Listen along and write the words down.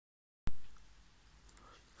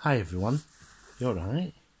Hi everyone, you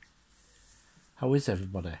alright? How is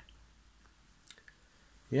everybody?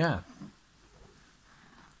 Yeah,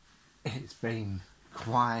 it's been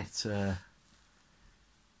quite a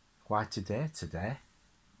day today.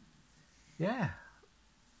 Yeah,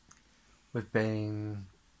 we've been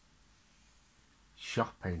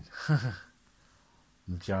shopping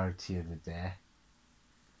majority of the day.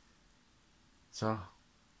 So,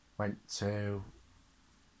 went to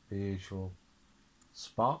the usual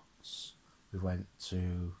spots. We went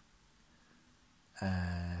to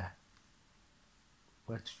where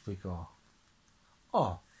did we go?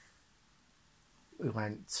 Oh, we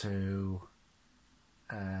went to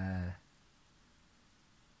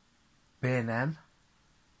B&M.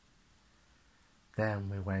 Then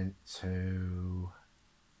we went to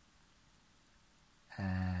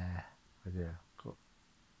where did I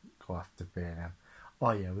go after B&M?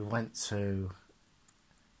 Oh yeah, we went to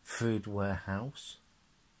Food Warehouse.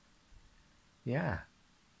 Yeah.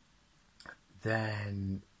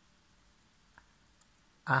 Then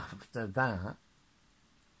after that,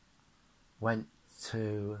 went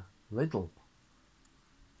to Lidl.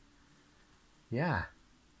 Yeah.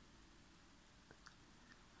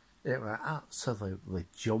 It was absolutely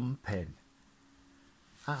jumping.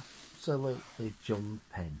 Absolutely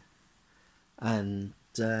jumping. And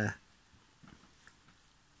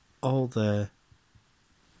all the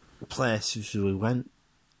places we went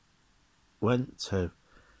to,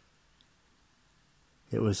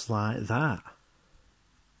 it was like that.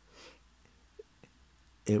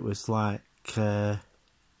 It was like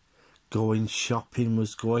going shopping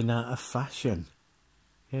was going out of fashion,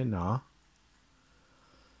 you know.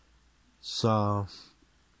 So,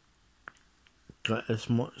 got as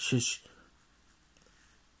much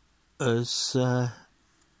as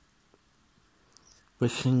we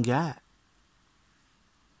can get.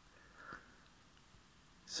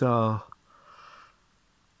 So,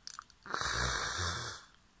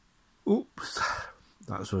 oops,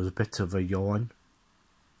 that was a bit of a yawn.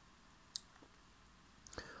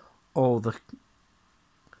 All the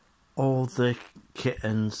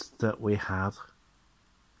kittens that we had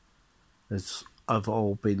have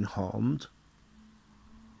all been homed.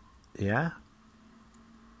 Yeah.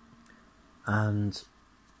 And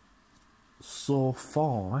so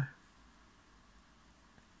far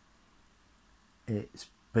it's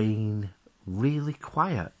been really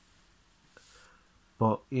quiet.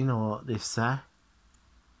 But you know what they say?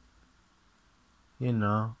 You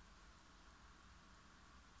know,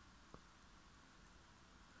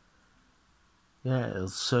 yeah, it'll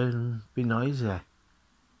soon be noisy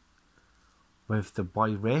with the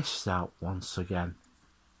boy race out once again.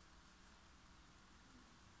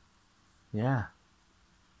 Yeah.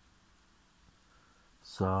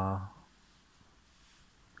 So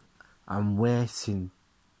I'm waiting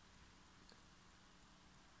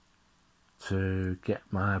to get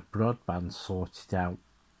my broadband sorted out,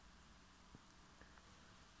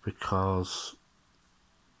 because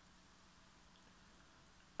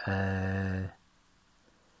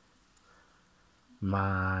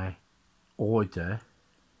my order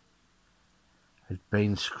had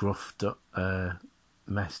been scruffed up,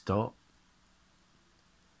 messed up.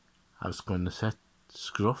 I was going to say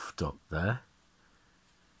scruffed up there,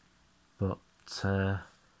 but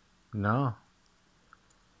no,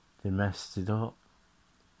 they messed it up,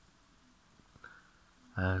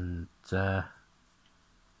 and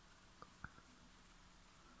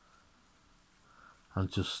I'm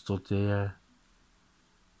just stood here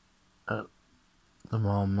at the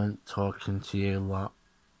moment talking to you lot.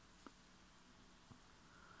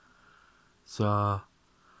 So,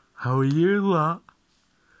 how are you lot?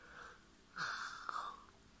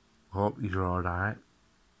 Hope you're alright.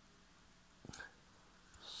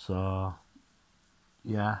 So,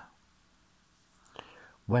 yeah,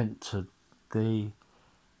 went to the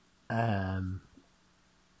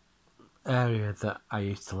area that I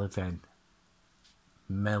used to live in,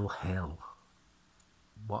 Mill Hill.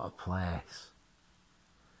 What a place.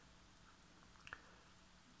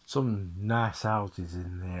 Some nice houses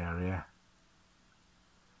in the area.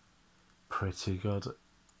 Pretty good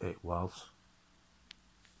it was.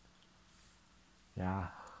 Yeah.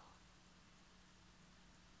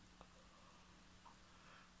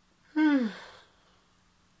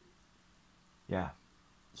 Yeah.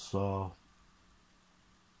 So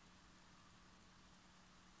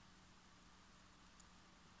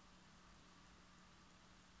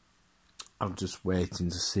I'm just waiting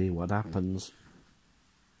to see what happens.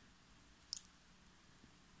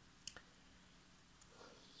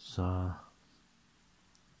 So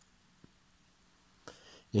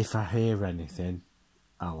if I hear anything,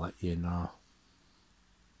 I'll let you know.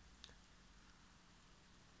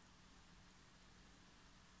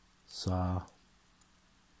 So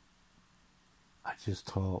I just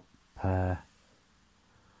hope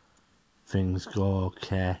things go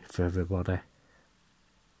okay for everybody.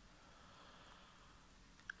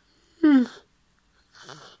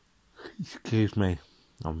 Excuse me,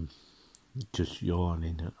 I'm just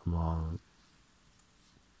yawning at the moment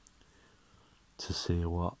to see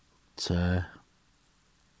what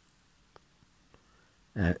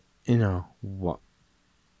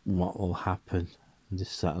what will happen,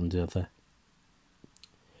 this, that and the other.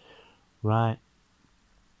 Right,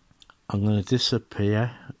 I'm going to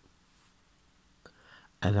disappear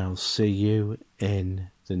and I'll see you in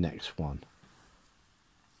the next one.